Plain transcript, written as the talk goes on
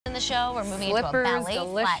show. We're moving into a ballet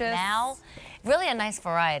flat now. Really a nice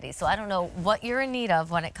variety. So I don't know what you're in need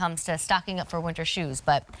of when it comes to stocking up for winter shoes,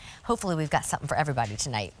 but hopefully we've got something for everybody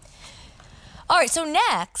tonight. All right, so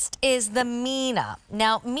next is the Minna.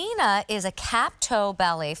 Now, Minna is a cap-toe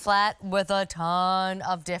ballet flat with a ton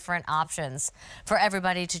of different options for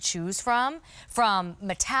everybody to choose from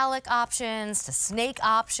metallic options to snake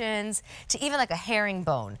options to even like a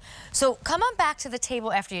herringbone. So come on back to the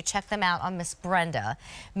table after you check them out on Miss Brenda.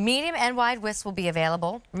 Medium and wide widths will be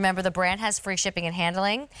available. Remember, the brand has free shipping and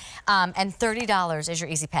handling, and $30 is your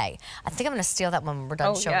easy pay. I think I'm going to steal that when we're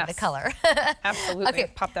done showing the color. Absolutely.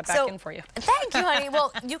 Okay, pop that back in for you. Thank you, honey.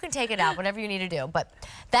 Well, you can take it out, whatever you need to do. But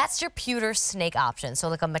that's your pewter snake option. So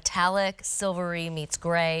like a metallic, silvery meets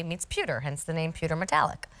gray meets pewter, hence the name pewter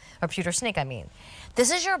metallic, or pewter snake, I mean.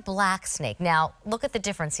 This is your black snake. Now, look at the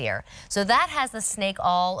difference here. So that has the snake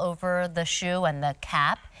all over the shoe and the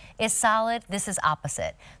cap is solid. This is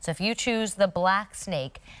opposite. So if you choose the black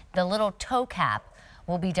snake, the little toe cap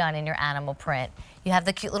will be done in your animal print. You have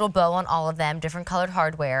the cute little bow on all of them, different colored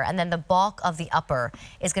hardware, and then the bulk of the upper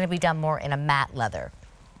is going to be done more in a matte leather.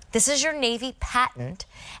 This is your navy patent,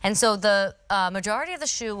 and so the majority of the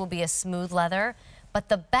shoe will be a smooth leather, but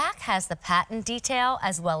the back has the patent detail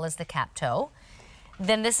as well as the cap toe.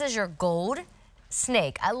 Then this is your gold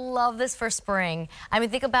snake. I love this for spring. I mean,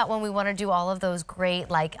 think about when we want to do all of those great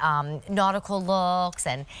like nautical looks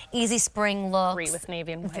and easy spring looks. Great with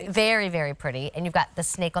navy and white. Very, very pretty. And you've got the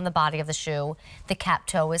snake on the body of the shoe. The cap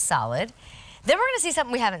toe is solid. Then we're going to see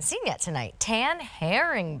something we haven't seen yet tonight. Tan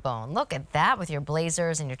herringbone. Look at that with your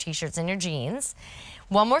blazers and your t-shirts and your jeans.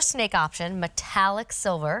 One more snake option, metallic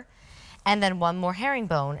silver. And then one more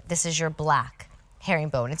herringbone. This is your black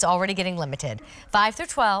herringbone. It's already getting limited. 5 through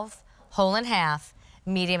 12. Whole and half,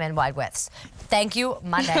 medium and wide widths. Thank you,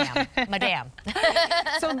 madam. Madam.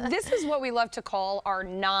 So this is what we love to call our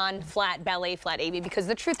non-flat ballet flat, AB, because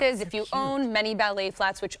the truth is, if you own many ballet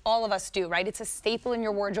flats, which all of us do, right? It's a staple in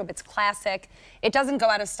your wardrobe, it's classic, it doesn't go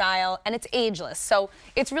out of style, and it's ageless. So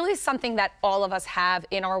it's really something that all of us have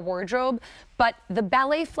in our wardrobe. But the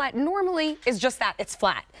ballet flat normally is just that, it's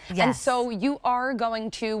flat. Yes. And so you are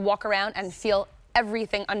going to walk around and feel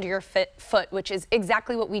everything under your foot, which is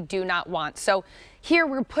exactly what we do not want. So here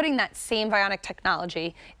we're putting that same Vionic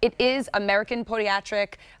technology. It is American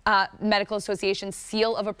Podiatric Medical Association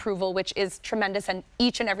seal of approval, which is tremendous, and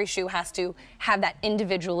each and every shoe has to have that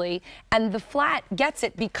individually. And the flat gets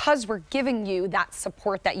it because we're giving you that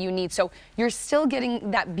support that you need. So you're still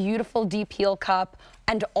getting that beautiful deep heel cup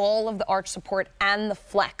and all of the arch support and the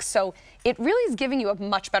flex. So it really is giving you a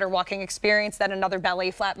much better walking experience than another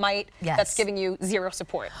ballet flat might. Yes. That's giving you zero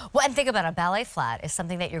support. Well, and think about a ballet flat is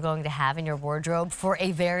something that you're going to have in your wardrobe for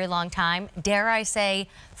a very long time. Dare I say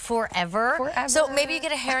forever. Forever. So maybe you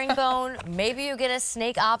get a herringbone, maybe you get a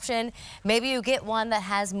snake option, maybe you get one that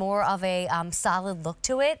has more of a solid look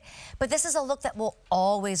to it. But this is a look that will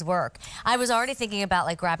always work. I was already thinking about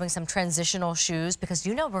like grabbing some transitional shoes because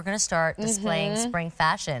you know we're going to start displaying spring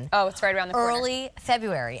fashion. Oh, it's right around the corner. Early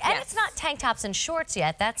February. And Yes. it's not tank tops and shorts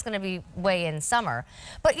yet. That's going to be way in summer.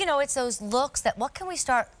 But you know, it's those looks that what can we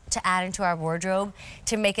start to add into our wardrobe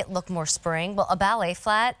to make it look more spring? Well, a ballet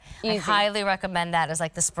flat, Easy. I highly recommend that as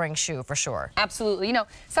like the spring shoe for sure. Absolutely. You know,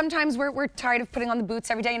 sometimes we're tired of putting on the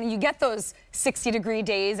boots every day, and you get those 60-degree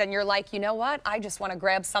days and you're like, you know what? I just want to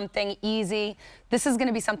grab something easy. This is going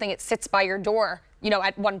to be something that sits by your door, you know,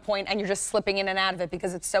 at one point, and you're just slipping in and out of it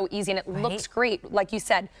because it's so easy and it looks great. Like you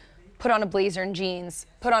said, put on a blazer and jeans,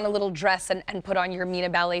 put on a little dress and put on your Minna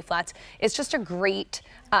ballet flats. It's just a great,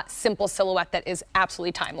 simple silhouette that is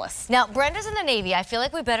absolutely timeless. Now, Brenda's in the navy. I feel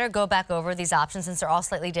like we better go back over these options since they're all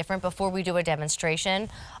slightly different before we do a demonstration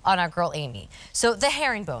on our girl Amy. So the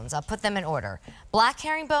herringbones, I'll put them in order. Black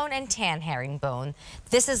herringbone and tan herringbone.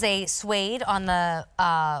 This is a suede on the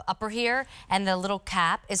upper here, and the little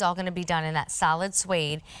cap is all going to be done in that solid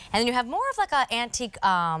suede. And then you have more of like an antique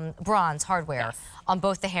bronze hardware on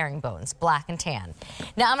both the herringbones, black and tan.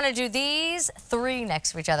 Now I'm going to do these three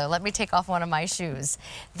next to each other. Let me take off one of my shoes.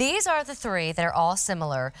 These are the three that are all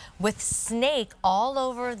similar with snake all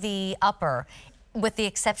over the upper, with the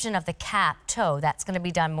exception of the cap toe. That's going to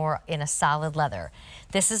be done more in a solid leather.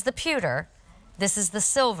 This is the pewter, this is the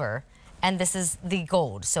silver, and this is the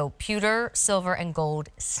gold. So pewter, silver, and gold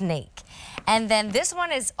snake. And then this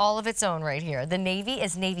one is all of its own right here. The navy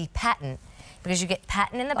is navy patent because you get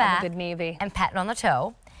patent in the back good navy. and patent on the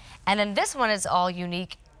toe. And then this one is all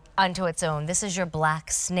unique unto its own. This is your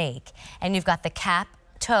black snake, and you've got the cap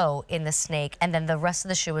toe in the snake, and then the rest of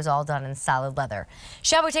the shoe is all done in solid leather.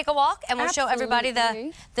 Shall we take a walk and we'll show everybody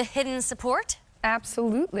the hidden support?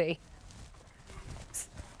 Absolutely.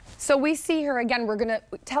 So we see here again, we're gonna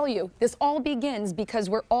tell you, this all begins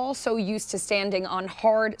because we're all so used to standing on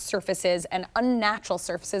hard surfaces and unnatural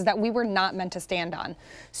surfaces that we were not meant to stand on.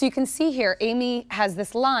 So you can see here, Amy has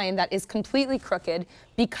this line that is completely crooked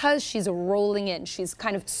because she's rolling in. She's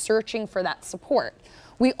kind of searching for that support.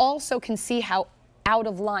 We also can see how out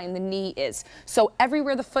of line the knee is. So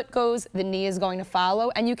everywhere the foot goes, the knee is going to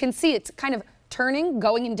follow, and you can see it's kind of turning,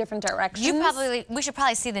 going in different directions. We should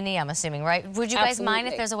probably see the knee, I'm assuming, right? Would you guys mind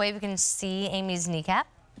if Absolutely. there's a way we can see Amy's kneecap?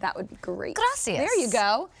 That would be great. Gracias. There you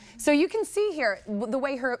go. So you can see here the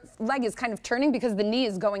way her leg is kind of turning because the knee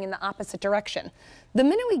is going in the opposite direction. The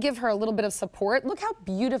minute we give her a little bit of support, look how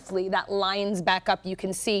beautifully that lines back up. You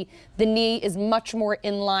can see the knee is much more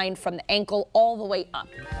in line from the ankle all the way up.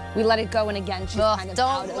 We let it go, and again, she's kind of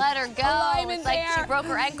out of Don't let her go. alignment It's like there. she broke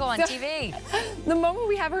her ankle on TV. The moment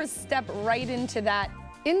we have her step right into that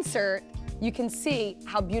insert, you can see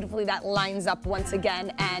how beautifully that lines up once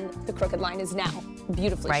again, and the crooked line is now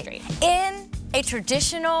beautifully straight. In a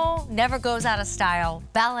traditional, never goes out of style,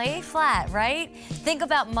 ballet flat, right? Think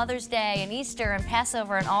about Mother's Day and Easter and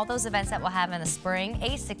Passover and all those events that we'll have in the spring.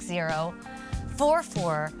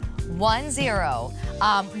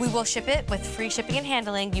 860-4410. We will ship it with free shipping and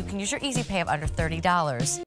handling. You can use your Easy Pay of under $30.